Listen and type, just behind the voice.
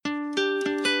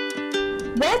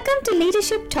Welcome to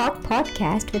Leadership Talk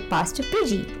podcast with Pastor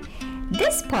Priji.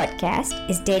 This podcast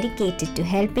is dedicated to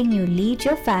helping you lead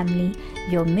your family,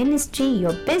 your ministry,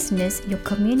 your business, your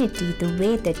community the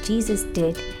way that Jesus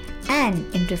did and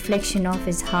in reflection of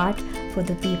his heart for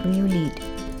the people you lead.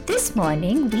 This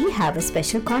morning, we have a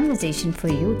special conversation for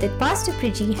you that Pastor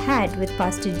Priji had with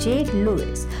Pastor Jade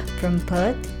Lewis from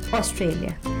Perth,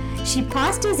 Australia. She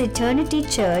pastors Eternity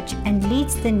Church and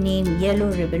leads the Name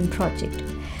Yellow Ribbon Project.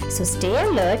 So stay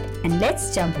alert and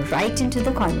let's jump right into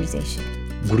the conversation.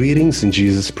 Greetings in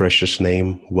Jesus' precious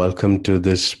name. Welcome to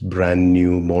this brand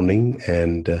new morning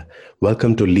and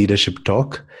welcome to Leadership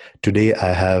Talk. Today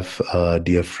I have a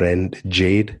dear friend,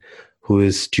 Jade, who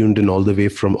is tuned in all the way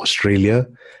from Australia.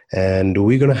 And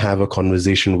we're going to have a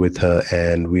conversation with her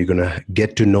and we're going to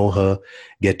get to know her,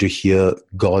 get to hear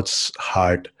God's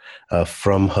heart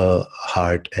from her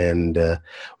heart, and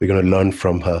we're going to learn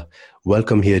from her.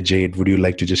 Welcome here, Jade. Would you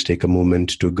like to just take a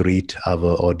moment to greet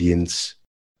our audience?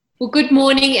 Well, good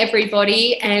morning,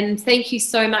 everybody, and thank you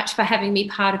so much for having me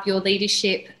part of your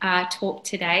leadership talk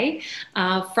today.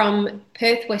 From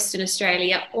Perth, Western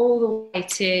Australia, all the way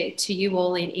to you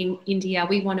all in India,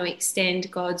 we want to extend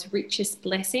God's richest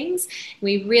blessings.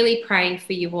 We're really praying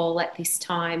for you all at this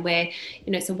time where,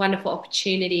 it's a wonderful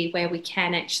opportunity where we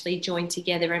can actually join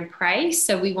together and pray.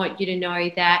 So we want you to know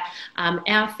that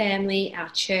our family, our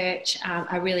church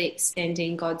are really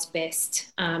extending God's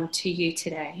best to you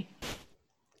today.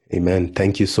 Amen.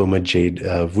 Thank you so much, Jade.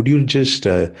 Would you just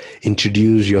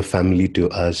introduce your family to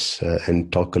us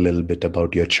and talk a little bit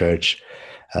about your church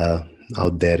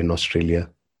out there in Australia?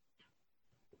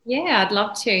 Yeah, I'd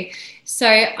love to. So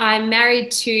I'm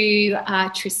married to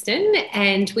Tristan,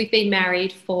 and we've been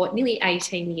married for nearly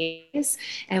 18 years,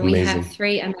 and we have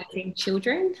three amazing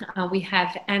children. We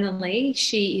have Annalie,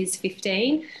 she is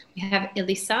 15. We have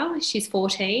Elissa, she's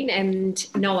 14, and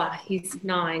Noah, he's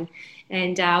 9.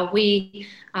 And we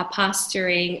are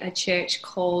pastoring a church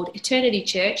called Eternity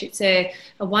Church. It's a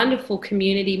wonderful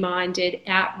community-minded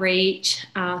outreach,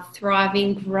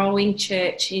 thriving, growing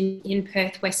church in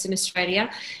Perth, Western Australia.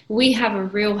 We have a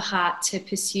real heart to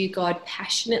pursue God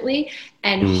passionately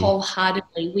and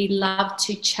wholeheartedly. We love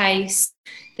to chase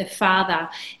the Father.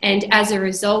 And as a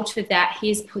result of that, He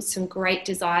has put some great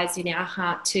desires in our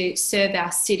heart to serve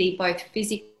our city, both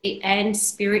physically and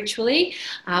spiritually,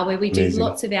 where we do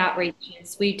lots of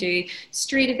outreaches. We do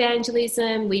street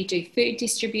evangelism, we do food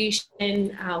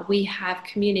distribution, we have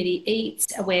community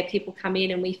eats where people come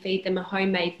in and we feed them a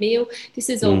homemade meal. This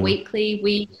is all weekly.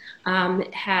 We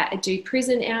do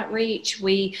prison outreach.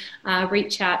 We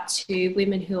reach out to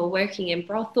women who are working in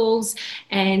brothels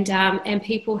and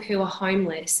people who are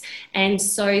homeless. And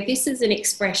so this is an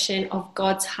expression of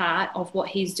God's heart of what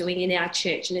He's doing in our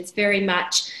church, and it's very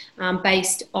much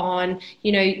based on,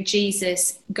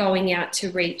 Jesus going out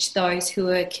to reach those who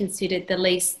are considered the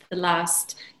least, the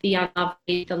last, the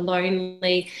unlovely, the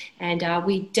lonely, and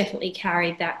we definitely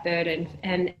carry that burden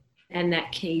and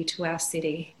that key to our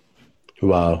city.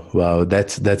 Wow,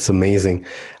 that's amazing.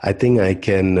 I think I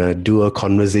can do a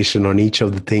conversation on each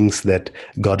of the things that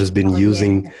God has been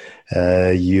using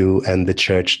you and the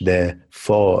church there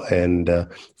for. And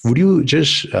would you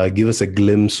just give us a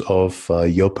glimpse of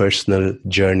your personal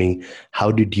journey?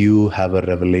 How did you have a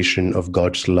revelation of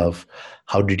God's love?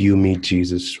 How did you meet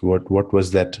Jesus? What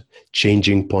was that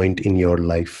changing point in your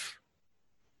life?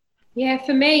 Yeah,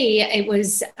 for me, it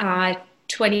was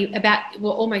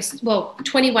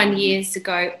 21 years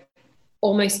ago,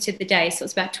 almost to the day. So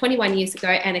it's about 21 years ago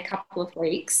and a couple of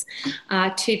weeks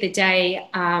to the day.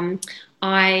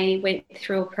 I went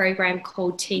through a program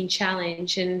called Teen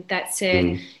Challenge, and that's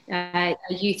a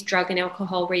youth drug and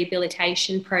alcohol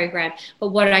rehabilitation program. But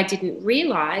what I didn't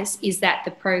realise is that the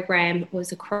program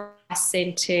was a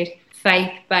Christ-centred,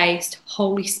 faith-based,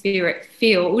 Holy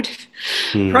Spirit-filled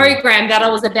program that I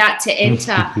was about to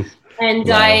enter. And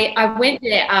wow. I went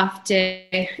there after,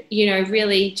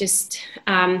 really just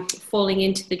falling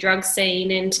into the drug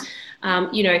scene and,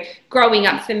 growing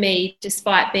up for me,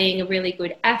 despite being a really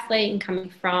good athlete and coming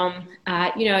from,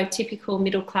 a typical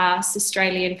middle-class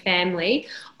Australian family,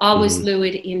 I was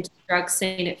lured into the drug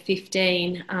scene at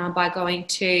 15 by going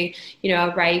to,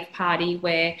 a rave party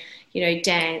where,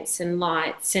 dance and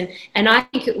lights. And I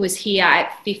think it was here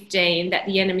at 15 that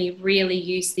the enemy really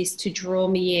used this to draw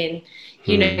me in.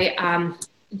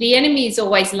 The enemy is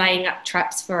always laying up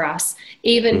traps for us,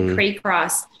 even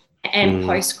pre-Christ and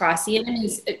post-Christ. The enemy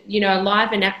is,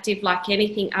 alive and active like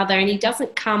anything other, and he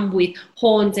doesn't come with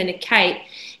horns and a cape.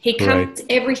 He comes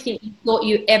with everything you thought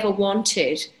you ever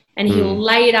wanted, and he'll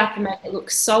lay it up and make it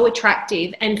look so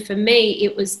attractive. And for me,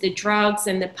 it was the drugs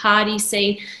and the party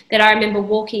scene that I remember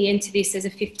walking into this as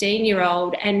a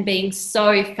 15-year-old and being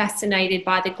so fascinated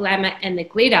by the glamour and the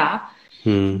glitter.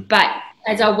 But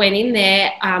as I went in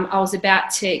there, I was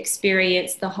about to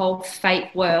experience the whole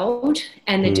fake world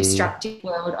and the destructive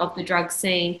world of the drug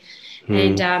scene.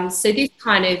 And so this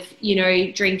kind of,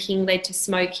 drinking led to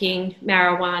smoking,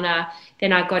 marijuana.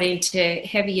 Then I got into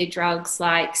heavier drugs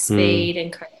like speed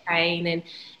and cocaine. And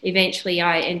eventually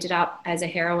I ended up as a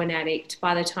heroin addict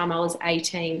by the time I was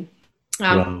 18.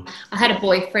 I had a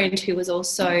boyfriend who was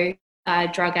also a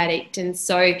drug addict. And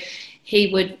so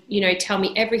he would, tell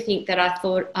me everything that I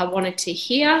thought I wanted to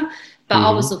hear, but I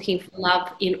was looking for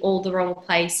love in all the wrong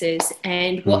places.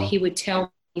 And what he would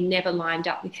tell me never lined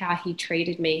up with how he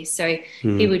treated me. So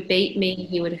he would beat me,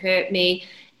 he would hurt me.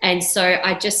 And so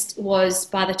I just was,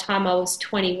 by the time I was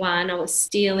 21, I was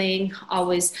stealing, I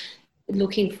was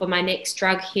looking for my next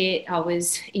drug hit, I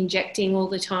was injecting all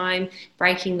the time,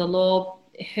 breaking the law,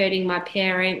 hurting my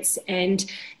parents. And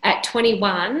at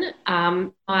 21,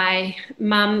 my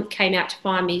mum came out to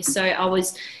find me. So I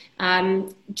was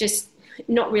just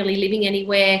not really living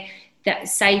anywhere that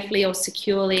safely or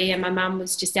securely, and my mum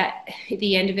was just at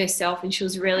the end of herself, and she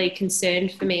was really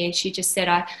concerned for me, and she just said,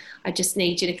 I just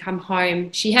need you to come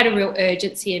home. She had a real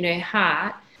urgency in her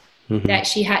heart that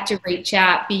she had to reach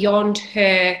out beyond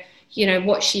her,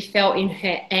 what she felt in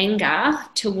her anger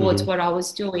towards what I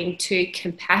was doing, to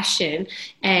compassion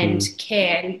and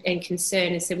care and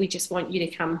concern, and said, we just want you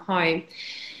to come home.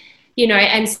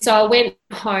 And so I went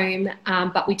home,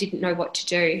 but we didn't know what to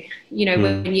do.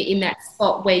 When you're in that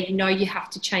spot where you have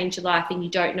to change your life and you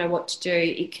don't know what to do,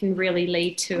 it can really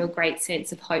lead to a great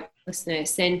sense of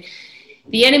hopelessness. And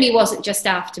the enemy wasn't just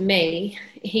after me.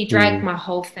 He dragged my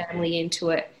whole family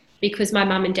into it, because my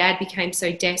mum and dad became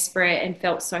so desperate and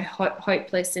felt so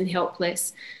hopeless and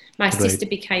helpless. My sister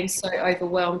became so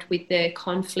overwhelmed with the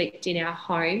conflict in our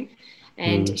home,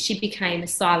 and she became a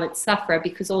silent sufferer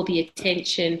because all the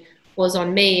attention was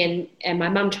on me, and my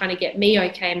mum trying to get me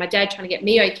okay, and my dad trying to get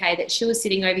me okay, that she was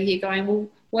sitting over here going, well,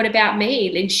 what about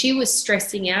me? And she was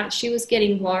stressing out, she was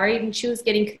getting worried, and she was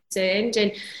getting concerned,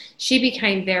 and she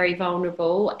became very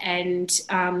vulnerable. And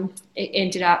it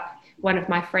ended up, one of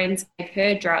my friends gave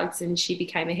her drugs, and she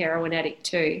became a heroin addict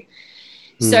too.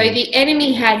 So the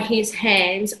enemy had his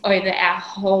hands over our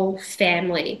whole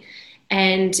family.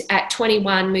 And at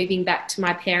 21, moving back to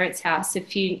my parents' house, a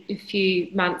few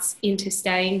months into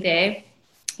staying there,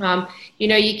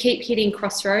 you keep hitting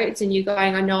crossroads and you're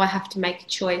going, I know I have to make a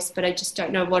choice, but I just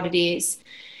don't know what it is.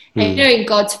 And in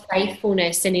God's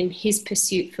faithfulness and in his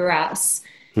pursuit for us,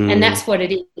 and that's what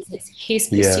it is, it's his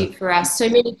pursuit for us. So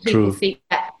many people think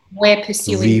that we're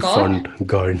pursuing God.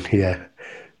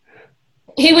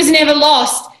 He was never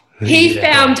lost. He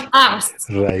found us,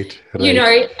 right.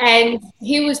 And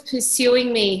he was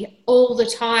pursuing me all the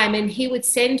time, and he would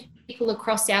send people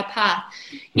across our path.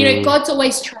 God's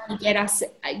always trying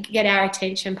to get our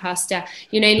attention, Pastor,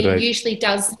 and he usually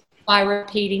does by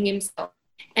repeating himself.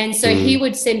 And so he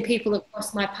would send people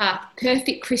across my path,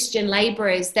 perfect Christian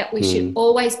laborers that we should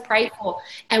always pray for,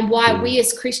 and why we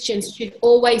as Christians should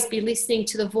always be listening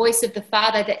to the voice of the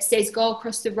Father that says, go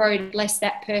across the road and bless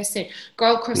that person.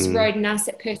 Go across the road and ask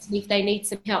that person if they need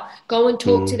some help. Go and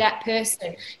talk to that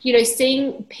person.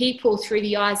 Seeing people through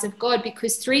the eyes of God,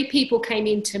 because 3 people came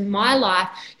into my life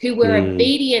who were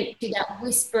obedient to that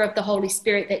whisper of the Holy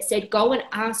Spirit that said, go and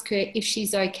ask her if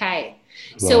she's okay.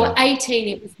 Wow. So at 18,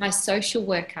 it was my social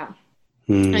worker,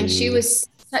 and she was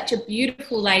such a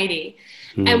beautiful lady.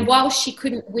 And while she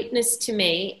couldn't witness to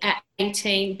me at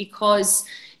 18 because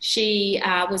she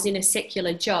was in a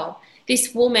secular job,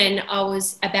 this woman, I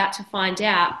was about to find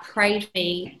out, prayed for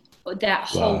me that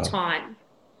whole time.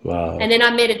 Wow. And then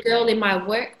I met a girl in my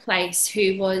workplace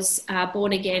who was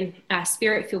born again,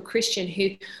 spirit-filled Christian,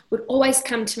 who would always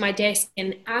come to my desk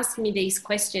and ask me these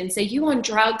questions. Are you on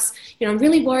drugs? I'm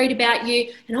really worried about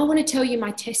you, and I want to tell you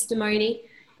my testimony.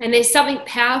 And there's something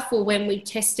powerful when we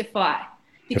testify.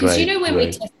 Because when we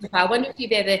testify, I wonder if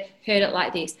you've ever heard it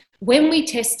like this. When we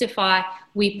testify,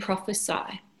 we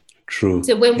prophesy. True.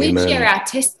 So when we share our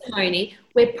testimony,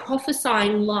 we're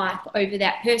prophesying life over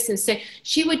that person. So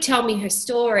she would tell me her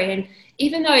story, and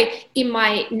even though in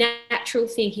my natural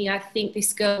thinking I think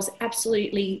this girl's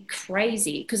absolutely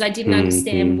crazy, because I didn't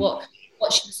understand what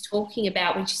she was talking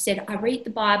about when she said, I read the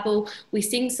Bible, we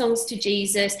sing songs to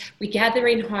Jesus, we gather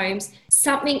in homes,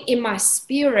 something in my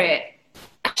spirit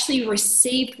actually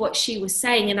received what she was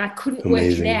saying, and I couldn't work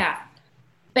it out.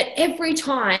 But every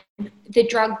time the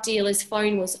drug dealer's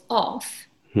phone was off,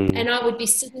 and I would be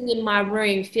sitting in my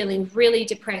room feeling really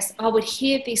depressed, I would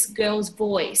hear this girl's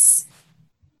voice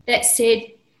that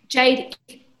said, Jade,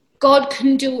 if God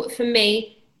can do it for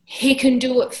me, he can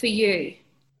do it for you.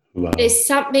 Wow. There's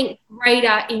something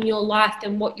greater in your life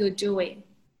than what you're doing.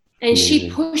 And she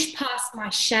pushed past my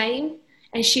shame,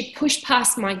 and she pushed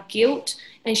past my guilt,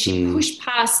 and she pushed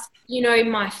past,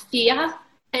 my fear,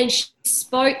 and she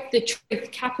spoke the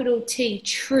truth, capital T,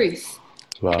 truth.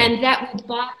 Wow. And that would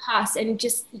bypass and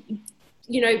just,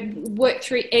 work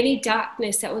through any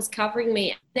darkness that was covering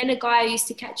me. Then a guy I used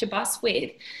to catch a bus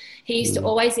with, he used to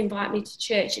always invite me to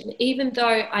church. And even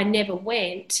though I never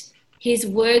went, his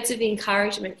words of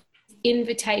encouragement,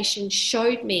 invitation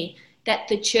showed me that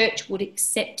the church would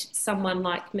accept someone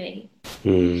like me.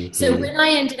 So when I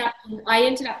ended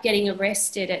up getting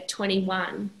arrested at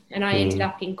 21, and I ended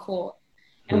up in court.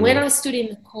 And when I stood in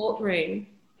the courtroom,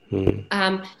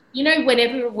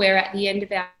 whenever we're at the end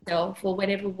of ourselves, or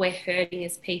whenever we're hurting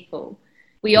as people,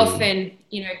 we often,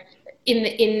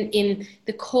 in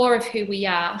the core of who we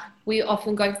are, we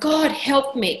often go, God,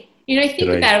 help me. Think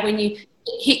about it when you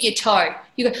hit your toe.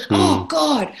 You go, oh,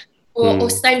 God. Or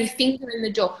slam your finger in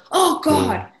the door. Oh,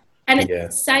 God. And it's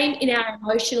the same in our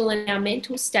emotional and our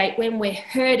mental state. When we're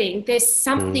hurting, there's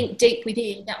something deep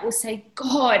within that will say,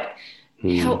 God,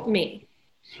 help me.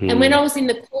 And when I was in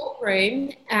the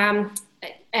courtroom, and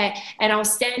I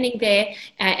was standing there,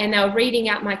 and they were reading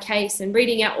out my case and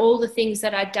reading out all the things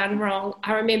that I'd done wrong,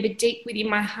 I remember deep within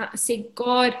my heart, I said,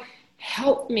 God,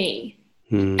 help me.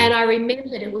 And I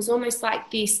remembered it was almost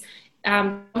like this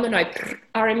domino.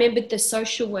 I remembered the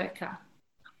social worker.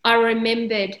 I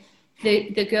remembered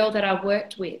the girl that I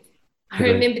worked with. I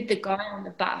remembered the guy on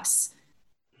the bus.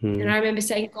 And I remember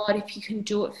saying, God, if you can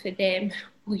do it for them,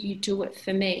 will you do it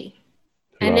for me?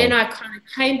 And then I kind of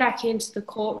came back into the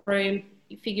courtroom,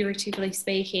 figuratively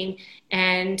speaking,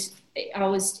 and I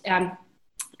was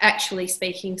actually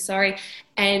speaking,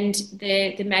 and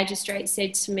the magistrate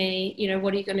said to me,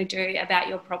 what are you going to do about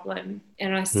your problem?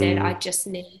 And I said, I just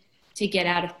need to get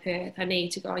out of Perth. I need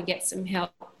to go and get some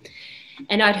help.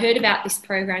 And I'd heard about this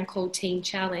program called Teen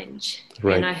Challenge,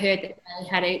 and I heard that they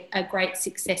had a great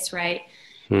success rate.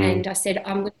 And I said,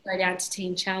 I'm going to go down to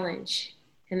Teen Challenge.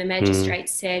 And the magistrate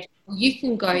said, well, you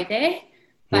can go there,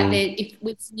 but if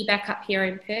we see you back up here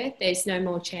in Perth, there's no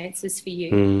more chances for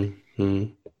you.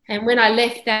 And when I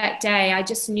left that day, I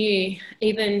just knew,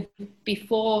 even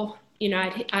before,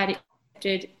 I'd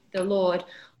accepted the Lord,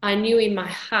 I knew in my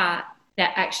heart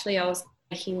that actually I was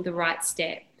making the right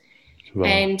step. Wow.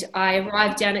 And I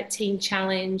arrived down at Teen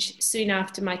Challenge soon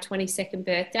after my 22nd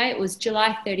birthday. It was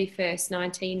July 31st,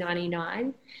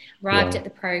 1999. Arrived at the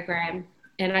program,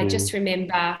 and I just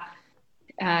remember,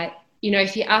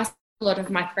 if you ask a lot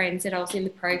of my friends that I was in the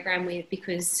program with,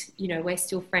 because, we're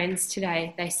still friends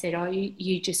today, they said, oh,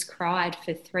 you just cried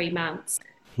for 3 months.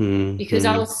 Because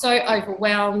I was so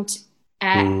overwhelmed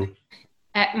at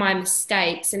my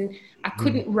mistakes, and I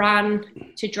couldn't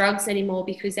run to drugs anymore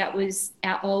because that was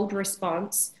our old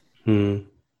response.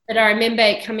 But I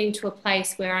remember coming to a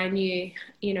place where I knew,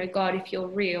 God, if you're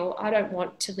real, I don't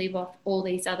want to live off all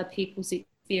these other people's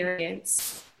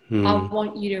experience. I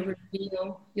want you to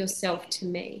reveal yourself to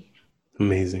me.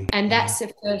 Amazing. And that's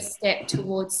the first step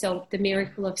towards the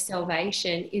miracle of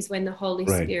salvation, is when the Holy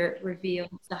Spirit reveals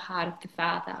the heart of the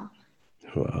Father.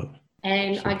 Wow.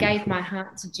 And So I gave beautiful. my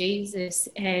heart to Jesus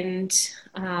and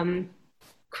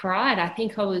cried. I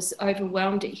think I was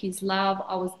overwhelmed at his love.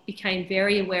 I became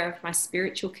very aware of my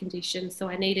spiritual condition. So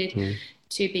I needed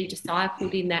to be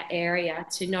discipled in that area,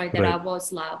 to know that I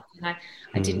was loved. And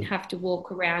I didn't have to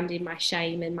walk around in my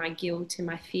shame and my guilt and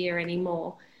my fear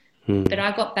anymore. But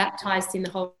I got baptized in the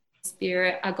Holy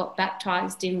Spirit. I got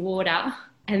baptized in water,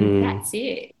 and that's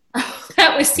it.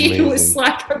 That was it. It was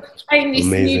like I became this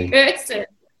new person.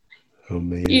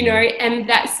 Amazing. And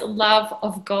that's the love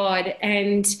of God.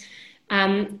 And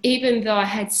even though I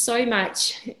had so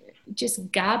much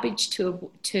just garbage to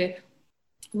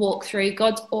walk through,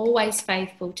 God's always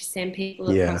faithful to send people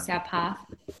across our path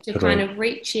to kind of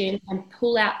reach in and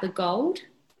pull out the gold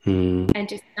and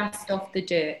just dust off the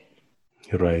dirt.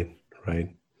 Right.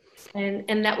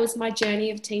 And that was my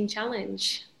journey of Teen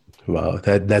Challenge. Wow,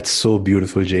 that's so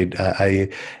beautiful, Jade. I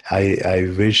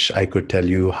wish I could tell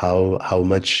you how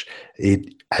much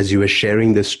it, as you were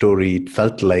sharing this story, it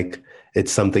felt like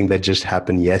it's something that just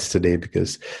happened yesterday,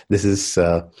 because this is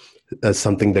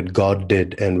something that God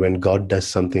did. And when God does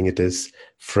something, it is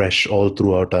fresh all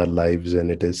throughout our lives,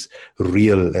 and it is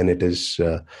real, and it is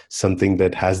something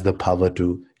that has the power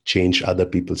to change other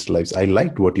people's lives. I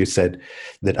liked what you said,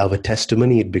 that our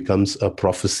testimony, it becomes a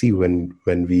prophecy when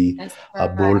we are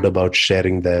bold about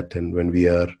sharing that, and when we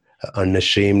are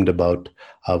unashamed about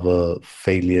our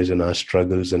failures and our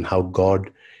struggles, and how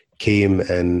God came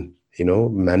and,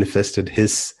 manifested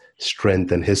his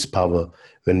strength and his power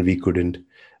when we couldn't.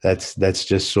 That's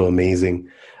just so amazing.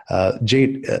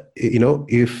 Jade,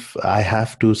 if I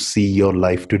have to see your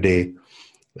life today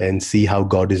and see how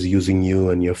God is using you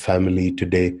and your family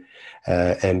today,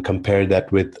 and compare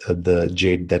that with the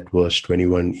Jade that was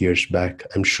 21 years back,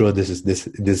 I'm sure this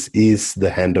is the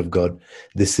hand of God.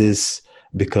 This is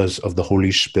because of the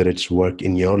Holy Spirit's work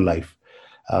in your life.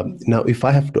 Now, if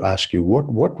I have to ask you,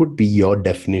 what would be your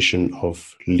definition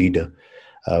of leader?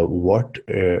 What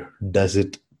does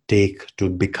it take to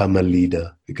become a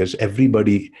leader? Because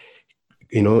everybody,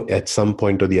 at some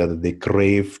point or the other, they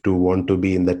crave to want to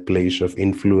be in that place of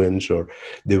influence, or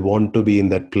they want to be in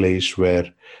that place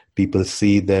where people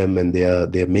see them and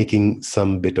they're making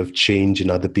some bit of change in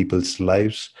other people's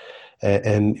lives.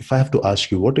 And if I have to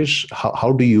ask you,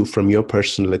 how do you, from your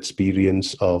personal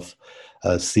experience of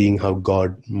seeing how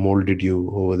God molded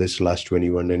you over this last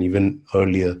 21 and even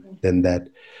earlier than that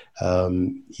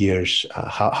years,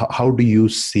 how do you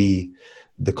see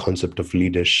the concept of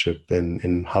leadership,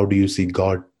 and how do you see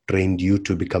God trained you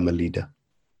to become a leader?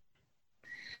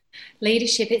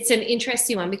 Leadership, it's an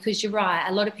interesting one, because you're right.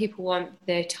 A lot of people want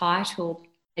the title,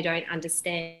 they don't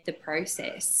understand the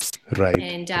process. Right.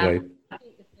 And right. I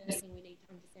think the first thing we need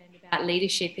to understand about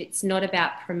leadership, it's not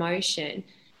about promotion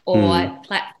or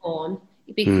platform,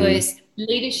 because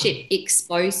leadership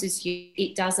exposes you,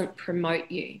 it doesn't promote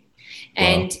you.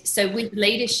 And so with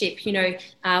leadership, we know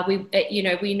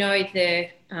the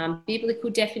biblical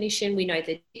definition, we know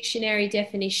the dictionary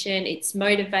definition. It's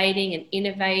motivating and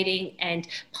innovating and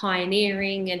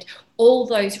pioneering and all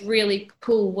those really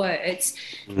cool words.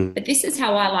 But this is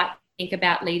how I like to think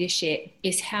about leadership,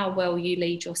 is how well you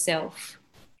lead yourself.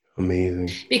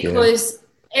 Amazing. Because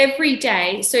every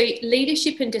day, so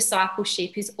leadership and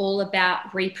discipleship is all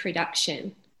about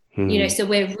reproduction. So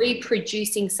we're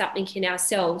reproducing something in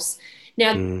ourselves.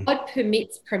 Now, God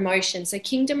permits promotion. So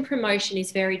kingdom promotion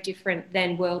is very different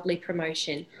than worldly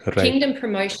promotion. Right. Kingdom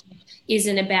promotion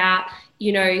isn't about,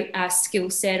 skill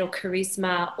set or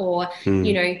charisma or,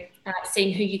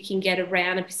 seeing who you can get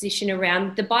around and position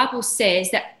around. The Bible says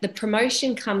that the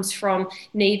promotion comes from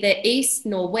neither east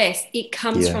nor west. It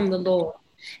comes from the Lord.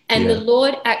 And the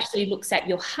Lord actually looks at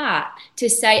your heart to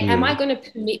say, am I going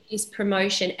to permit this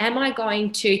promotion? Am I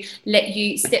going to let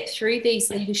you step through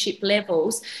these leadership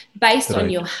levels based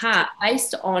on your heart,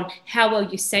 based on how well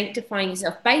you're sanctifying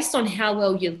yourself, based on how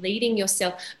well you're leading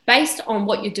yourself, based on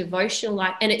what your devotional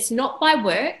like? And it's not by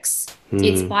works,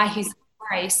 it's by his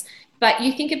grace. But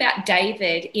you think about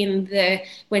David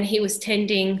when he was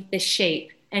tending the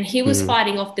sheep. And he was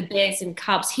fighting off the bears and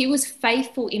cubs. He was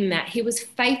faithful in that. He was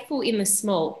faithful in the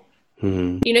small.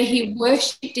 He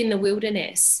worshipped in the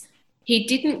wilderness. He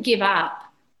didn't give up.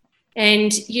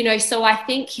 And, so I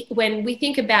think when we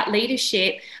think about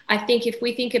leadership, I think if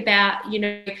we think about,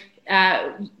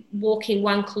 walking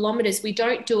 1 kilometer, we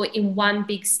don't do it in one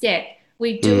big step.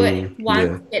 We do it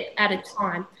one step at a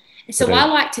time. So I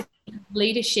like to think of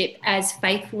leadership as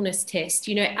faithfulness test.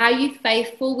 Are you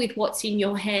faithful with what's in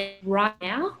your hand right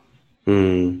now?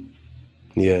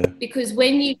 Yeah. Because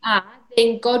when you are,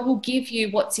 then God will give you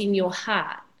what's in your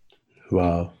heart.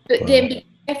 Wow. But then be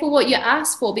careful what you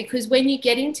ask for, because when you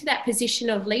get into that position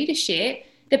of leadership,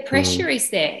 the pressure is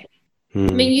there. I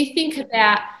mean, you think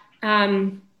about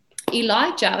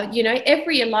Elijah,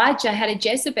 every Elijah had a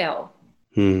Jezebel.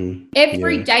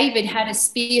 Every David had a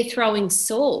spear-throwing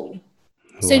Saul.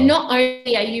 So not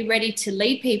only are you ready to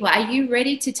lead people, are you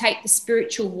ready to take the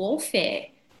spiritual warfare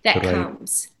that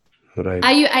comes? Right.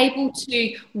 Are you able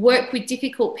to work with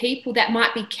difficult people that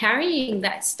might be carrying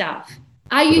that stuff?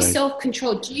 Are you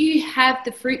self-controlled? Do you have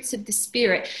the fruits of the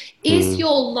Spirit? Is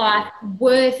your life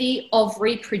worthy of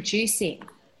reproducing?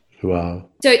 Wow.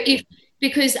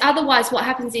 Because otherwise what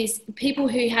happens is people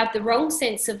who have the wrong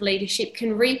sense of leadership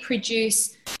can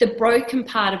reproduce the broken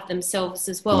part of themselves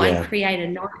as well and create a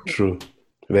nightmare. True.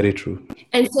 Very true.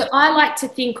 And so I like to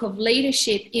think of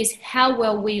leadership is how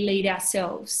well we lead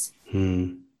ourselves.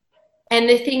 And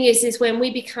the thing is when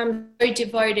we become so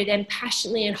devoted and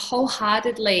passionately and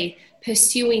wholeheartedly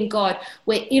pursuing God,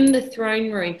 we're in the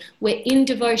throne room, we're in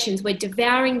devotions, we're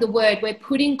devouring the word, we're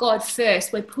putting God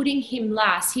first, we're putting him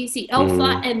last. He's the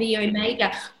Alpha and the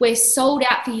Omega. We're sold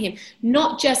out for him,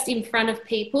 not just in front of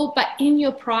people, but in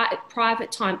your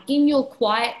private time, in your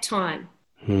quiet time.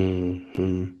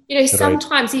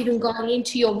 Sometimes even going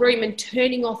into your room and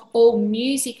turning off all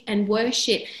music and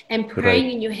worship and praying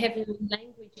in your heavenly language,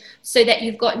 so that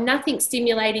you've got nothing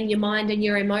stimulating your mind and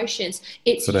your emotions.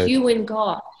 It's you and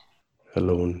God.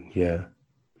 Alone,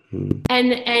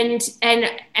 And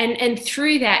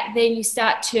through that, then you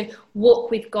start to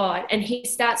walk with God, and he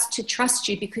starts to trust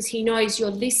you because he knows you're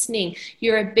listening,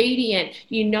 you're obedient,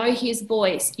 you know his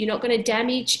voice, you're not going to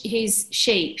damage his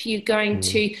sheep, you're going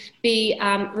to be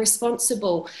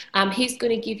responsible. He's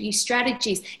going to give you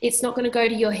strategies. It's not going to go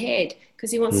to your head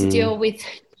because he wants to deal with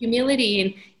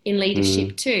humility in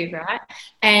leadership too, right?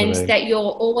 And that you're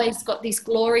always got this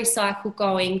glory cycle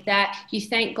going, that you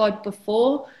thank God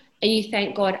before and you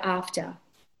thank God after.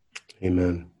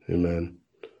 Amen.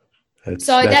 That's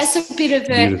a bit of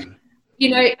beautiful.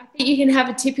 I think you can have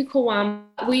a typical one.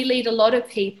 We lead a lot of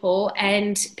people,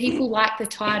 and people like the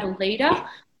title leader,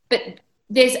 but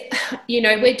there's,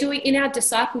 we're doing in our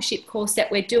discipleship course that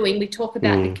we're doing, we talk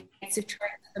about the gates of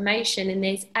transformation, and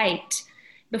there's 8.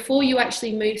 Before you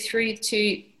actually move through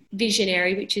to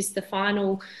visionary, which is the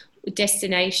final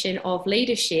destination of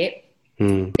leadership,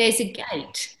 there's a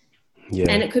gate. Yeah.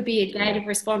 And it could be a gate of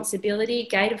responsibility,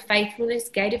 gate of faithfulness,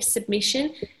 gate of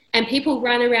submission. And people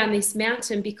run around this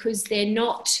mountain because they're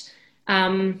not,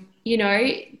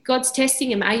 God's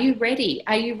testing them. Are you ready?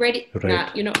 Are you ready? Right. No,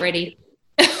 you're not ready.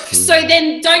 So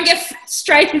then don't get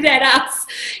frustrated at us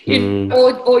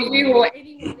or you or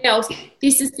anyone else.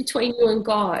 This is between you and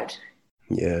God.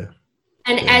 Yeah.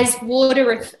 And as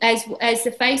water, as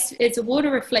the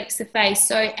water reflects the face,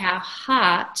 so our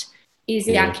heart is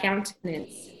our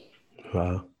countenance.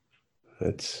 Wow,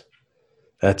 that's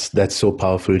so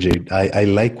powerful, Jade. I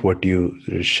like what you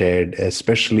shared,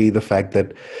 especially the fact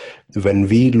that when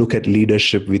we look at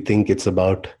leadership, we think it's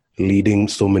about leading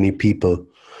so many people.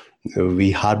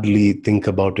 We hardly think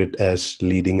about it as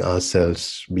leading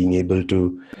ourselves, being able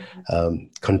to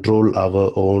control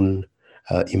our own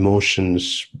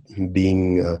emotions,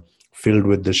 being filled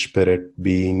with the Spirit,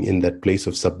 being in that place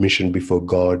of submission before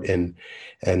God,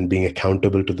 and being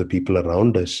accountable to the people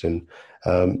around us. And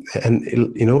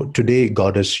today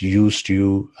God has used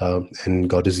you, and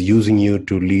God is using you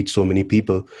to lead so many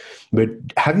people. But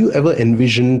have you ever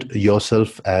envisioned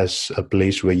yourself as a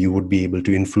place where you would be able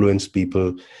to influence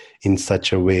people in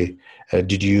such a way?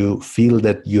 Did you feel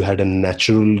that you had a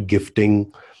natural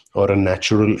gifting or a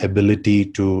natural ability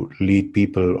to lead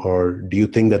people? Or do you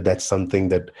think that that's something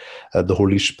that the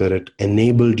Holy Spirit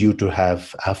enabled you to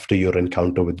have after your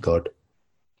encounter with God?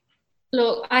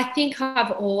 Look, I think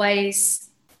I've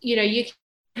always, you can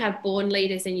have born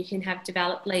leaders and you can have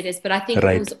developed leaders, but I think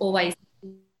it was always,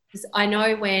 I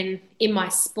know when in my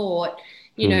sport,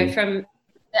 from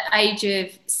the age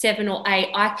of 7 or 8,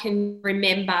 I can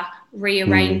remember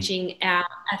rearranging our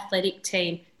athletic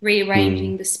team,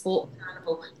 rearranging the sport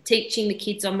carnival, teaching the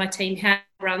kids on my team how to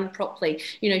run properly,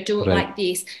 do it like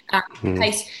this. So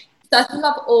I think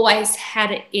I've always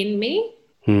had it in me,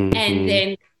 and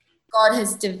then God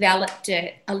has developed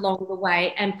it along the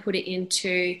way and put it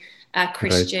into a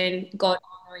Christian,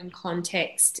 God-honoring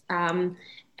context. And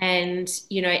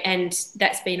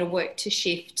that's been a work to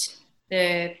shift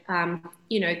the,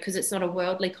 because it's not a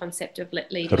worldly concept of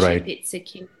leadership, it's a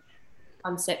kingdom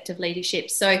concept of leadership.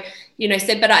 So,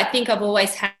 but I think I've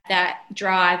always had that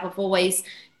drive. I've always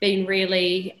been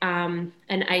really an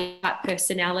A-type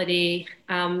personality,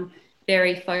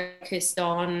 very focused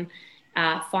on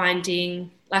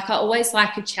finding, I always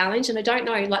like a challenge, and I don't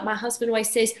know, my husband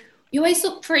always says, you always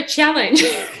look for a challenge.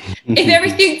 If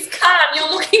everything's calm, you're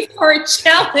looking for a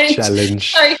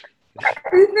challenge. So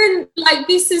even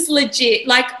this is legit.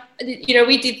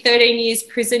 We did 13 years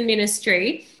prison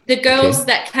ministry. The girls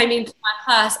that came into my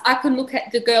class, I can look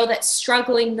at the girl that's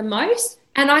struggling the most,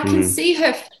 and I can see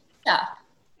her future.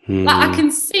 I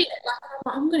can see it.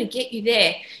 I'm going to get you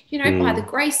there. By the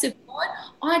grace of God,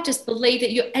 I just believe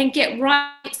that and get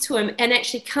right next to them and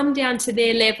actually come down to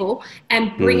their level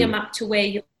and bring them up to where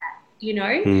you're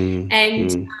at,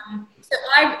 And so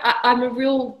I'm a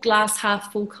real glass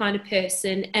half full kind of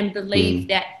person, and believe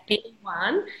that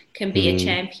anyone can be a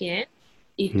champion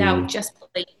if they'll just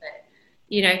believe it.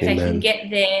 If they can get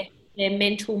their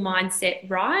mental mindset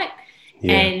right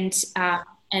and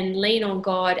lean on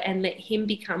God and let Him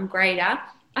become greater,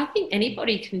 I think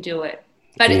anybody can do it.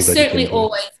 But it's certainly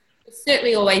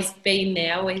always been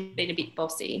there, always been a bit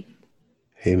bossy.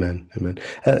 Amen.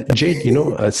 Jade,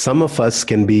 some of us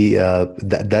can be,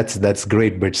 that's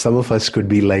great, but some of us could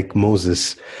be like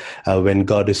Moses. When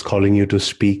God is calling you to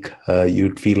speak,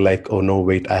 you'd feel like, oh no,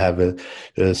 wait, I have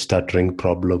a stuttering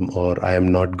problem, or I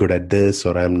am not good at this,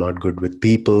 or I am not good with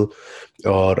people,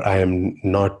 or I am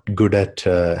not good at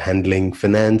handling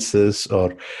finances,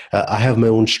 or I have my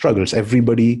own struggles.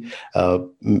 Everybody,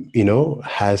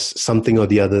 has something or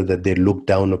the other that they look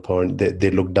down upon,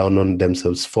 they look down on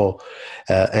themselves for.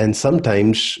 And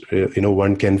sometimes,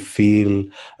 one can feel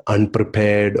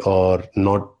unprepared or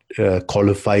not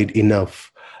qualified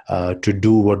enough to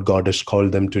do what God has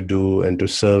called them to do and to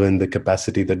serve in the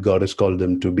capacity that God has called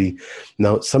them to be.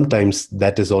 Now, sometimes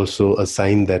that is also a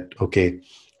sign that, okay,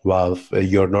 wow,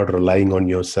 you're not relying on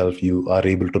yourself. You are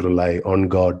able to rely on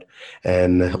God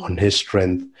and on His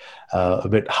strength.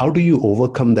 But how do you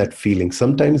overcome that feeling?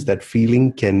 Sometimes that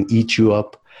feeling can eat you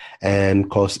up and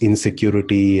cause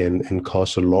insecurity and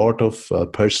cause a lot of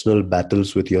personal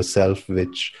battles with yourself,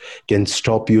 which can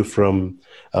stop you from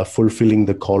fulfilling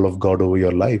the call of God over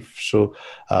your life. So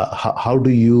how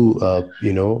do you,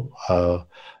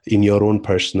 in your own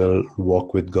personal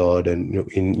walk with God and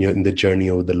in the journey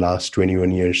over the last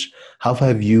 21 years, how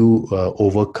have you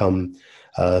overcome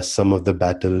some of the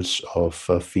battles of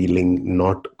feeling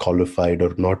not qualified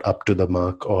or not up to the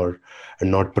mark or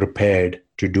not prepared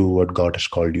to do what God has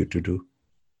called you to do?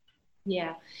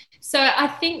 Yeah. So I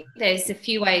think there's a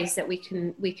few ways that we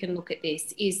can look at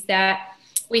this. Is that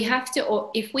we have to, or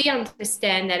if we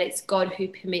understand that it's God who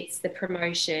permits the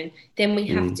promotion, then we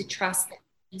have to trust that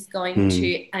He's going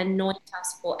to anoint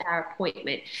us for our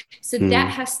appointment. So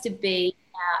that has to be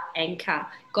our anchor.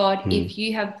 God, if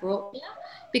you have brought me,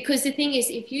 because the thing is,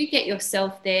 if you get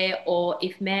yourself there, or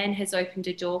if man has opened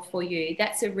a door for you,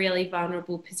 that's a really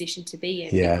vulnerable position to be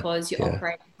in, because you're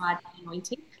operating by the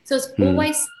anointing. So it's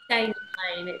always staying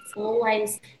in lane. It's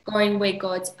always going where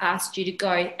God's asked you to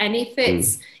go. And if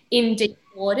it's in deep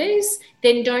waters,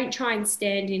 then don't try and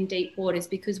stand in deep waters,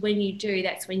 because when you do,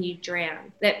 that's when you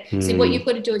drown. So what you've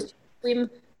got to do is swim.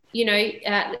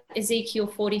 Ezekiel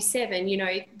 47,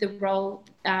 the role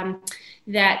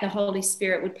that the Holy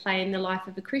Spirit would play in the life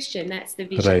of a Christian. That's the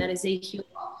vision that Ezekiel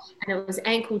got. And it was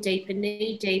ankle deep and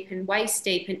knee deep and waist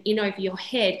deep and in over your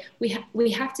head.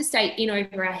 We have to stay in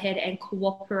over our head and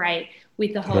cooperate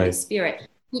with the Holy Spirit,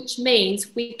 which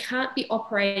means we can't be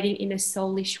operating in a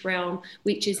soulish realm,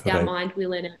 which is our mind,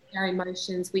 will, and our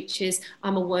emotions, which is,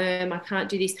 I'm a worm, I can't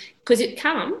do this, because it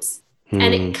comes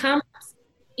and it comes.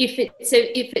 If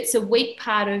it's a weak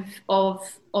part of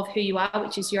who you are,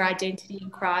 which is your identity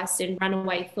in Christ and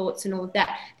runaway thoughts and all of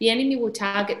that, the enemy will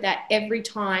target that every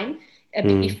time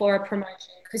before a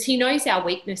promotion, because he knows our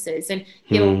weaknesses, and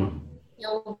he'll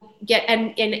get,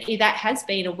 and that has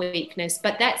been a weakness,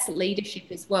 but that's leadership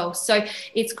as well. So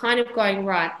it's kind of going,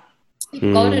 right, if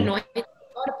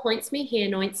God appoints me, He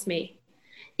anoints me.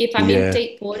 If I'm in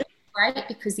deep water, great,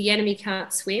 because the enemy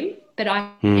can't swim, but I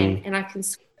can, and I can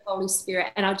swim. Holy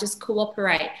Spirit, and I'll just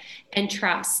cooperate and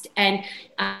trust. And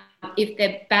if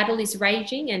the battle is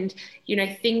raging and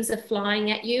things are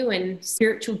flying at you and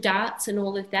spiritual darts and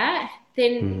all of that,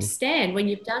 then stand. When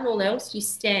you've done all else, you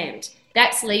stand.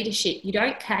 That's leadership. You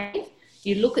don't cave.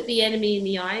 You look at the enemy in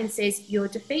the eye and says, you're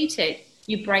defeated.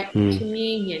 You break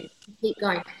communion. You keep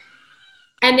going.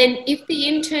 And then if the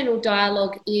internal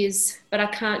dialogue is, but I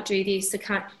can't do this,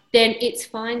 then it's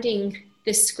finding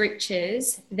the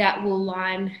scriptures that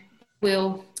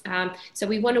so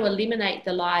we want to eliminate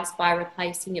the lies by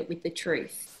replacing it with the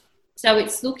truth. So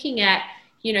it's looking at,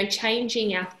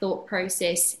 changing our thought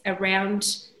process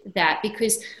around that,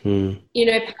 because,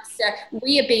 Pastor,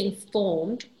 we are being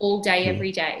formed all day,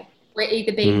 every day. We're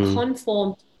either being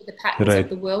conformed to the patterns of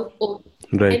the world or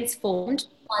transformed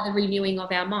by the renewing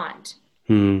of our mind.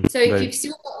 So if you've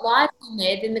still got lies in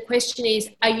there, then the question is,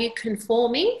 are you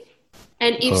conforming?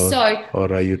 And if so,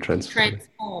 or are you transformed?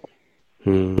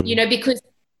 Because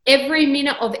every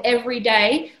minute of every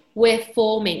day we're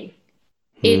forming,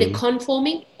 either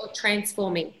conforming or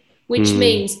transforming, which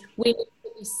means we need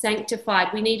to be sanctified.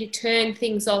 We need to turn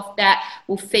things off that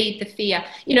will feed the fear.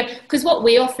 Because what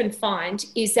we often find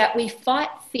is that we fight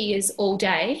fears all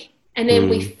day, and then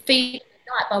we feed it at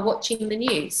night by watching the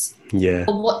news.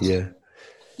 Or watching,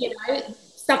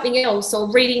 something else,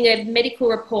 or reading a medical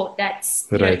report that's,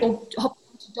 or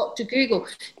hopping to Dr. Google.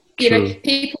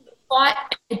 People fight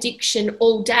addiction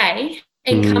all day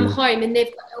and come home and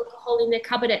they've got alcohol in their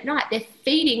cupboard at night. They're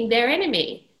feeding their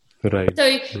enemy.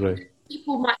 So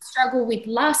people might struggle with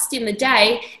lust in the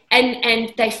day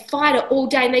and they fight it all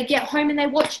day, and they get home and they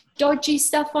watch dodgy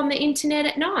stuff on the internet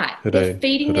at night. They're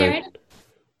feeding their enemy.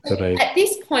 At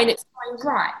this point, it's going,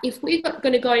 right, if we're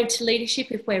going to go into leadership,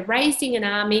 if we're raising an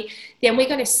army, then we're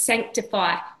going to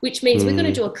sanctify, which means we're going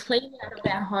to do a clean out of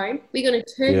our home. We're going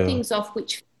to turn things off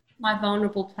which my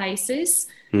vulnerable places.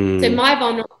 So my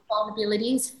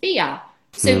vulnerability is fear.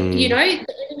 So, the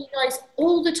enemy knows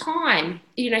all the time,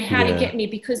 how to get me,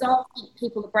 because I think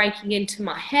people are breaking into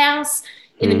my house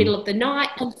in the middle of the night,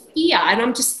 and fear. And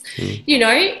I'm just,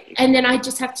 and then I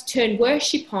just have to turn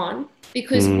worship on,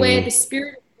 because where the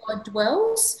Spirit of God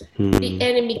dwells, the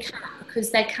enemy can't,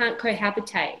 because they can't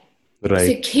cohabitate.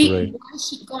 So keep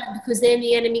worship going, because then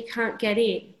the enemy can't get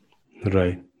in.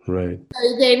 Right.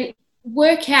 So then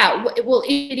work out, well,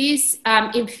 if it is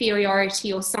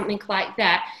inferiority or something like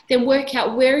that, then work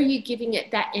out where are you giving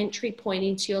it that entry point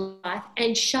into your life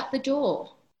and shut the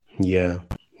door. Yeah.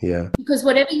 Yeah. Because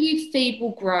whatever you feed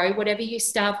will grow, whatever you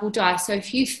starve will die. So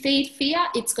if you feed fear,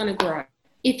 it's going to grow.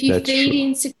 If you feed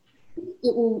insecurity,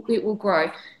 it will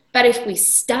grow. But if we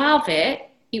starve it,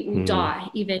 it will die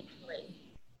eventually.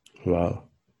 Wow.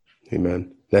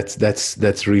 Amen.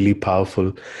 That's really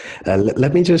powerful.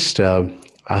 Let me just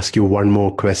ask you one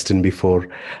more question before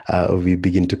we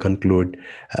begin to conclude.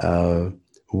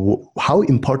 How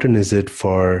important is it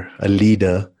for a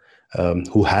leader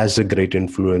who has a great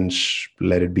influence,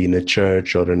 let it be in a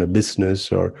church or in a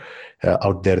business or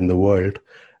out there in the world?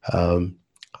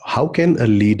 How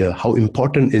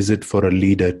important is it for a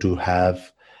leader to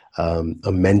have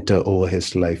a mentor over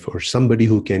his life, or somebody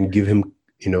who can give him,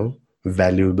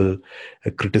 valuable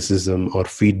criticism or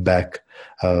feedback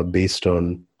based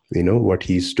on, what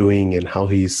he's doing and how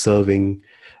he's serving,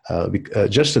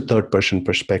 just a third person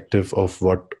perspective of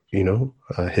what,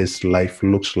 his life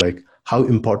looks like? How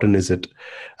important is it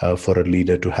for a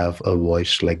leader to have a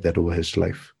voice like that over his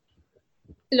life?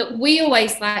 Look, we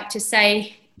always like to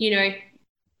say,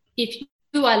 if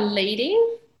you are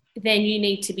leading, then you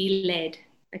need to be led.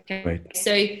 Okay. Right.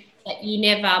 So that you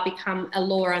never become a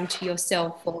law unto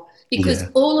yourself, because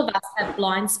all of us have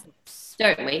blind spots,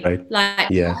 don't we? Right.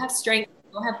 We all have strengths,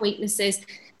 we all have weaknesses.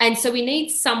 And so we need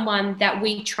someone that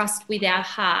we trust with our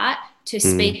heart to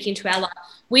speak into our life.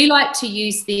 We like to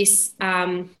use this,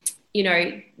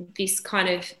 this kind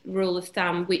of rule of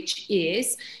thumb, which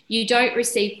is you don't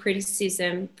receive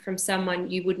criticism from someone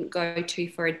you wouldn't go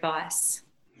to for advice.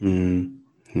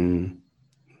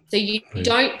 So you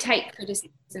don't take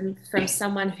criticism from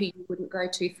someone who you wouldn't go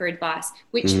to for advice,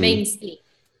 which means that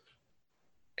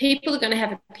people are going to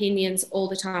have opinions all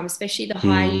the time, especially the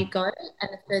higher you go and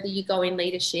the further you go in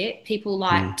leadership. People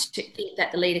like to think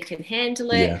that the leader can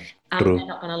handle it. They're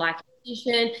not going to like a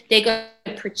decision. They're going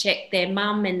to project their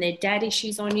mum and their dad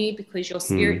issues on you because you're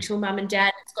spiritual mum and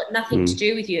dad. It's got nothing to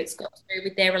do with you. It's got to do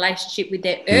with their relationship with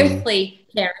their earthly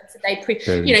parents. That they,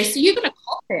 so you're going to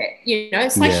cop it.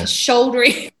 It's like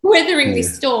shouldering, weathering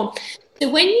this storm. So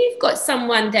when you've got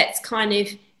someone that's kind of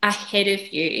ahead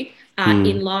of you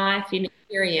in life, in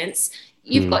experience,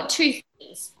 you've got two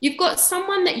things. You've got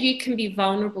someone that you can be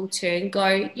vulnerable to and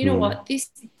go, you know what,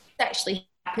 this actually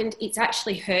happened. It's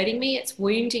actually hurting me. It's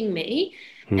wounding me.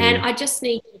 And I just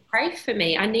need you to pray for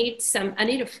me. I need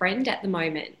a friend at the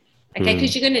moment. Okay.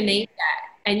 Because you're going to need that.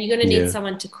 And you're going to need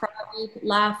someone to cry with,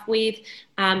 laugh with,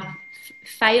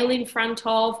 fail in front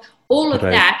of, all of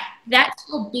that. That's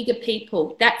your bigger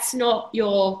people. That's not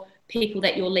your people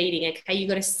that you're leading. Okay. You've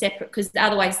got to separate, because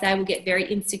otherwise they will get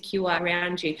very insecure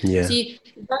around you. So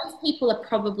those people are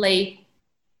probably,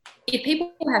 if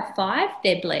people have 5,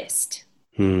 they're blessed.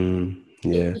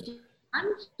 If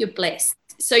you're blessed.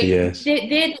 So they're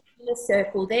the inner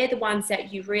circle. They're the ones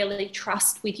that you really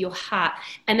trust with your heart.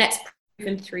 And that's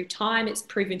proven through time. It's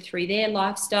proven through their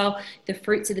lifestyle, the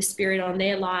fruits of the Spirit on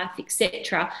their life,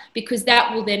 etc. Because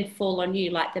that will then fall on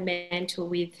you, like the mantle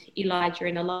with Elijah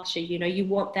and Elisha. You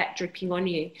want that dripping on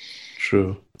you.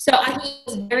 True. So I think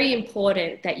it's very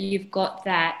important that you've got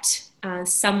that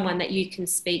someone that you can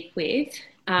speak with,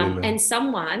 and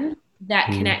someone that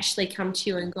can actually come to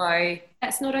you and go,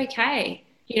 that's not okay.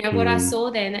 What I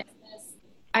saw then, that's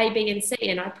A, B, and C,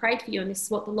 and I prayed for you, and this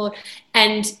is what the Lord,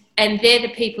 and they're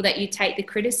the people that you take the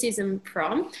criticism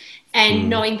from, and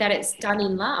knowing that it's done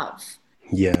in love.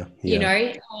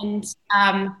 And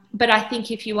but I think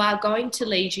if you are going to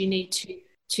lead, you need to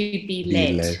be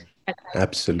led.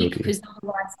 Absolutely. Because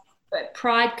otherwise,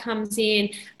 pride comes in,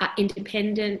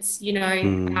 independence,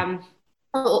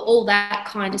 all that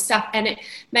kind of stuff, and it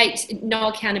makes no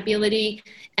accountability.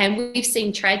 And we've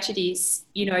seen tragedies,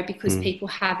 because people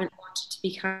haven't wanted to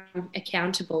become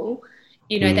accountable.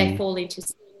 They fall into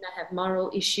sin, they have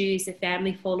moral issues, the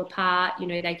family fall apart,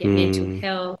 they get mental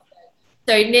health.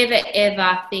 So never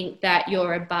ever think that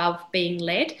you're above being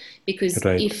led, because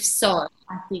if so,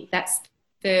 I think that's the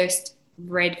first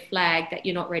red flag that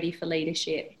you're not ready for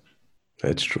leadership.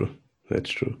 That's true.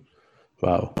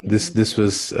 Wow. This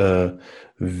was a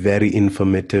very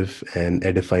informative and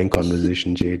edifying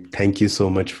conversation, Jade. Thank you so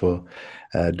much for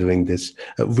doing this.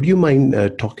 Would you mind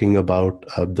talking about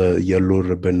the Yellow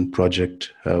Ribbon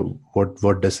Project?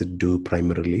 What does it do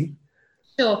primarily?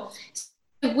 Sure.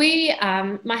 So we,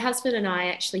 my husband and I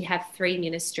actually have 3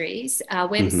 ministries.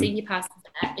 We're the senior pastors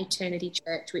at Eternity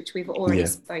Church, which we've already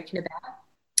spoken about.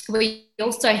 We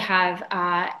also have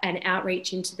an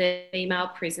outreach into the female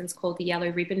prisons called the Yellow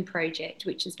Ribbon Project,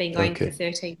 which has been going for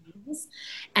 13 years.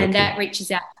 and that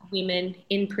reaches out to women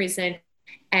in prison.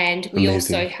 And we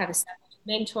also have a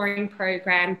mentoring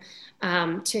program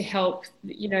to help,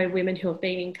 women who have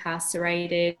been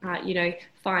incarcerated,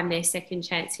 find their second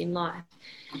chance in life.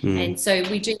 And so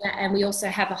we do that. And we also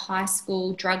have a high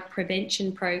school drug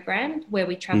prevention program where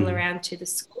we travel around to the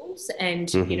schools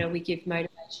and, we give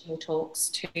motivational talks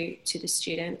to the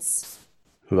students.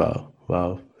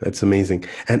 Wow. That's amazing.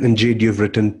 And Jade, you've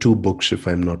written 2 books, if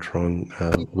I'm not wrong.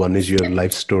 One is your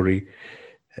life story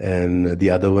and the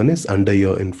other one is Under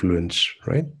Your Influence,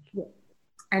 right?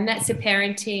 And that's a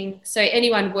parenting. So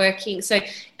anyone working. So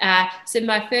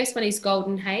my first one is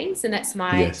Golden Haze, and that's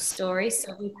my story.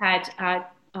 So we've had, I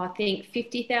think,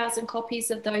 50,000 copies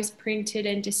of those printed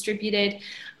and distributed.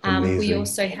 We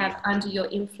also have Under Your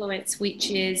Influence,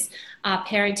 which is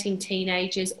parenting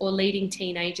teenagers or leading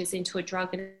teenagers into a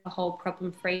drug and alcohol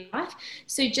problem-free life.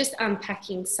 So just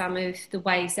unpacking some of the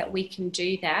ways that we can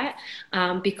do that,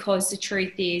 because the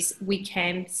truth is we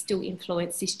can still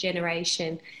influence this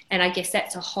generation. And I guess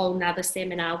that's a whole nother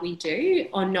seminar we do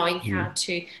on knowing how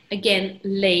to, again,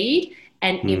 lead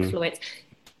and influence.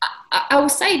 I will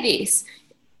say this.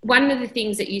 One of the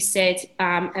things that you said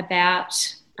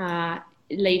about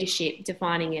leadership,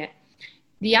 defining it.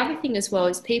 The other thing as well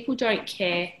is people don't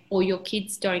care, or your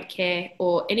kids don't care,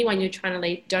 or anyone you're trying to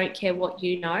lead don't care what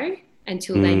you know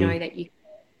until they know that you care.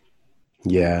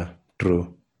 Yeah,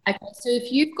 true. Okay, so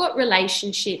if you've got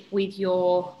relationship with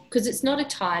because it's not a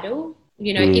title,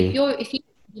 if you're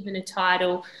given a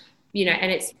title,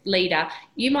 and it's leader,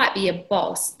 you might be a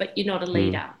boss, but you're not a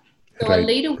leader. So a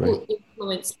leader will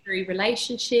influence through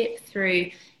relationship, through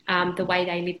the way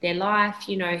they live their life,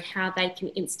 how they can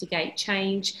instigate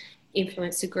change,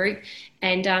 influence a group.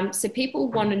 And so people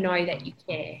want to know that you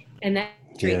care. And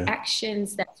that's through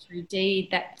actions, that's through deed,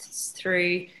 that's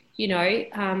through,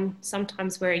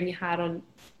 sometimes wearing your heart on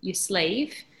your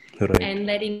sleeve and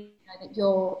letting them know that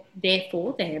you're there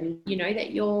for them,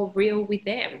 that you're real with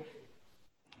them.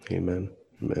 Amen.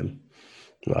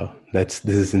 Wow, this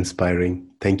is inspiring.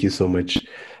 Thank you so much.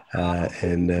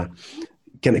 Can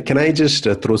I just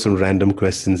throw some random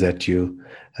questions at you?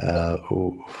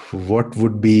 What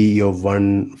would be your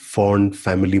one fond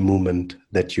family moment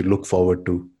that you look forward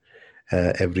to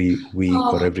every week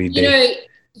or every day?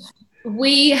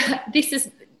 This is,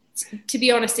 to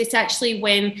be honest, it's actually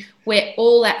when we're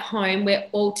all at home, we're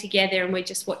all together and we're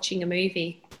just watching a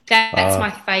movie. That's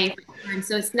my favorite time.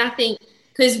 So it's nothing,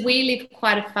 because we live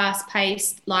quite a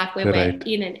fast-paced life where we're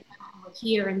in and out, we're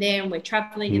here and there, and we're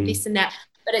traveling and this and that.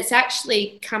 But it's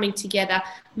actually coming together.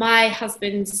 My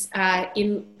husband's my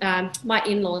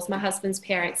in-laws, my husband's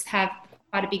parents have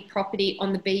quite a big property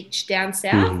on the beach down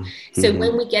south. So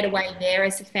when we get away there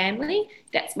as a family,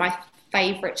 that's my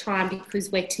favourite time,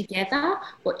 because we're together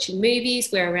watching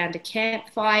movies, we're around a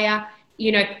campfire,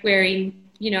 we're in,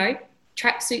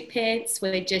 tracksuit pants,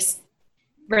 we're just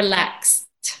relaxed.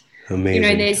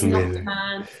 Amazing. There's no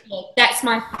demand. That's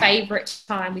my favourite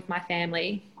time with my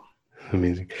family.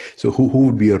 Amazing. So who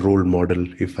would be a role model,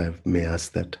 if I may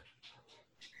ask that?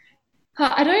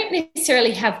 I don't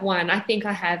necessarily have one. I think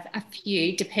I have a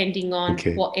few, depending on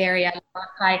what area.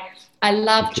 I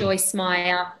love Joyce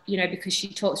Meyer, because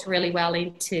she talks really well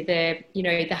into the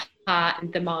heart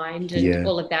and the mind and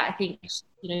all of that. I think,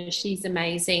 she's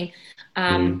amazing.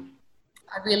 I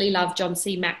really love John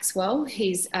C. Maxwell.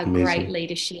 He's a great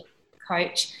leadership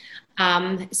coach.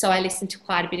 So I listen to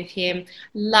quite a bit of him.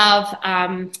 Love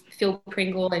Phil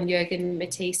Pringle and Jürgen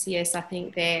Matthesius. I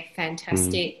think they're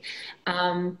fantastic.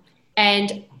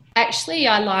 And actually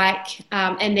I like,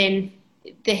 and then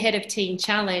the head of Teen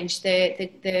Challenge,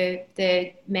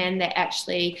 the man that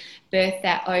actually birthed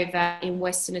that over in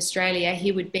Western Australia,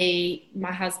 he would be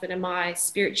my husband and my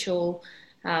spiritual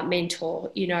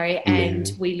mentor,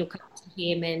 and we look up to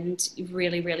him and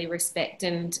really, really respect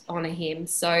and honour him.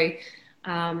 So,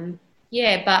 I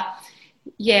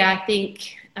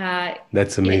think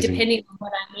that's amazing. Depending on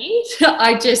what I need,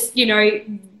 I just,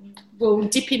 will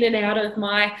dip in and out of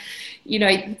my,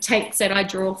 tanks that I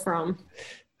draw from.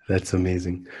 That's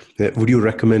amazing. Would you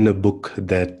recommend a book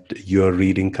that you're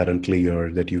reading currently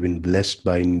or that you've been blessed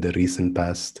by in the recent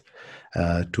past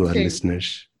to our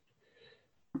listeners?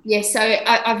 Yeah, so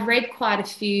I've read quite a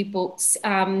few books.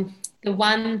 The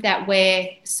one that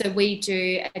we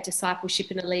do a discipleship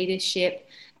and a leadership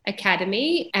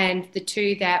academy, and the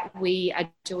two that we are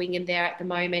doing in there at the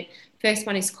moment, first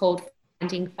one is called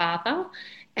Finding Father,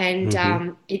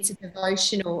 and it's a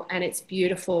devotional and it's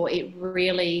beautiful. It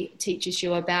really teaches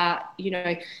you about,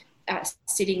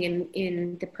 sitting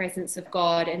in the presence of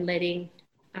God and letting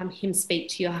him speak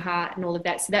to your heart and all of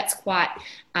that. So that's quite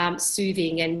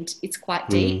soothing, and it's quite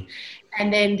deep.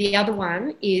 And then the other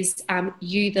one is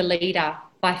You the Leader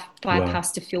by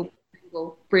Pastor Phil.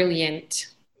 Brilliant.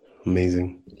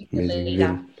 Amazing.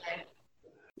 Yeah.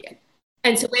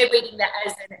 And so we're reading that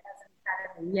as an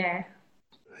academy.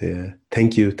 Yeah.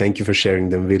 Thank you for sharing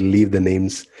them. We'll leave the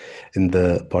names in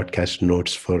the podcast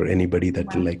notes for anybody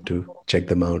that would like to check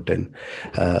them out. And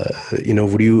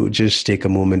would you just take a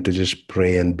moment to just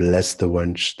pray and bless the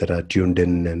ones that are tuned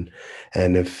in,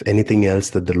 and if anything else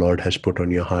that the Lord has put on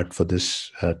your heart for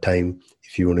this time,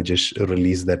 if you want to just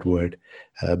release that word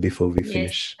before we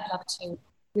finish. I'd love to.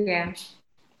 Yeah.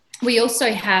 We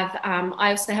also have,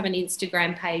 I also have an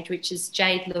Instagram page, which is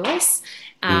Jade Lewis.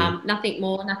 Nothing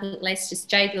more, nothing less, just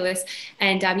Jade Lewis.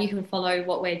 And you can follow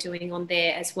what we're doing on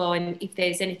there as well. And if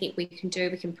there's anything we can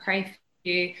do, we can pray for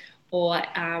you or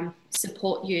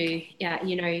support you,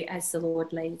 as the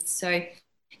Lord leads. So,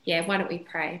 why don't we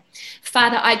pray?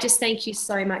 Father, I just thank you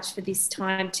so much for this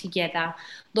time together.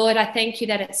 Lord, I thank you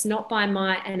that it's not by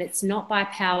might and it's not by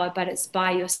power, but it's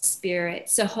by your Spirit.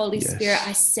 So, Holy Spirit,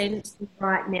 I sense you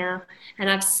right now, and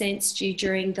I've sensed you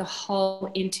during the whole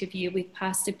interview with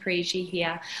Pastor Preji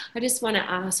here. I just want to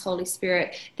ask, Holy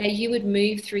Spirit, that you would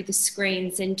move through the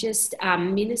screens and just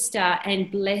minister and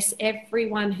bless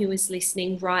everyone who is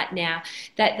listening right now,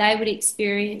 that they would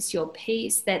experience your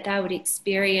peace, that they would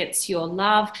experience your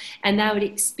love, and they would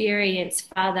experience,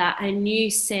 Father, a new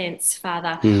sense,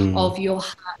 Father, of your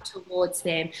heart towards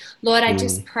them. Lord, I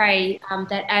just pray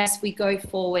that as we go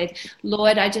forward,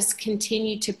 Lord, I just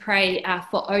continue to pray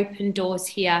for open doors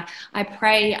here. I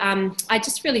pray, I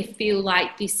just really feel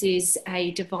like this is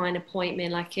a divine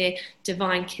appointment, like a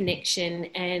divine connection,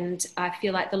 and I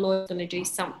feel like the Lord's going to do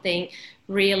something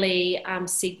really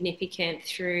significant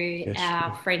through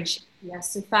our friendship.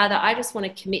 Yes, so Father, I just want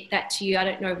to commit that to you. I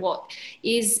don't know what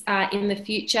is in the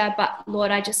future, but Lord,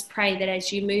 I just pray that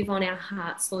as you move on our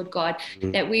hearts, Lord God,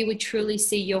 that we would truly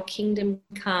see your kingdom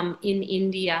come in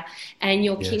India and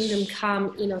your kingdom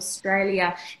come in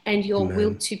Australia, and your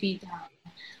will to be done.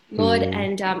 Lord,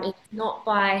 and it's not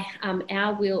by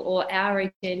our will or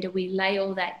our agenda. We lay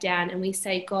all that down and we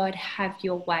say, God, have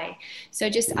your way. So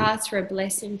just ask for a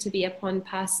blessing to be upon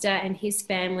Pastor and his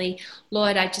family.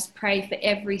 Lord, I just pray for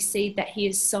every seed that he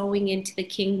is sowing into the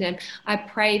kingdom. I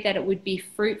pray that it would be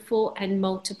fruitful and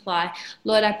multiply.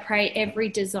 Lord, I pray every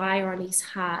desire on his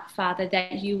heart, Father,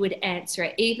 that you would answer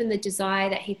it. Even the desire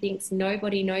that he thinks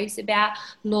nobody knows about,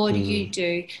 Lord, you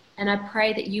do. And I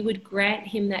pray that you would grant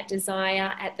him that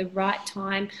desire at the right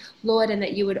time, Lord, and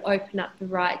that you would open up the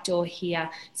right door here.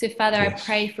 So, Father, I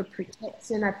pray for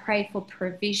protection, I pray for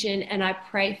provision, and I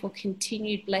pray for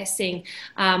continued blessing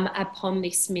upon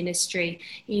this ministry.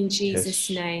 In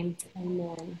Jesus' name,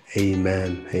 amen.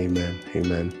 Amen, amen,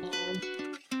 amen.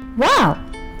 Wow,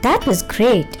 that was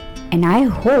great. And I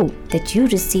hope that you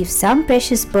received some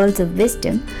precious pearls of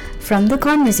wisdom from the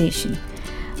conversation.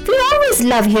 We always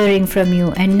love hearing from you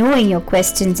and knowing your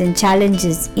questions and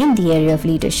challenges in the area of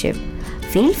leadership.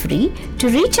 Feel free to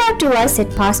reach out to us at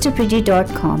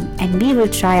pastorpriji.com and we will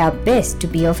try our best to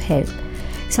be of help.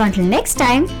 So until next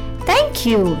time, thank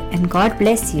you and God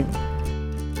bless you.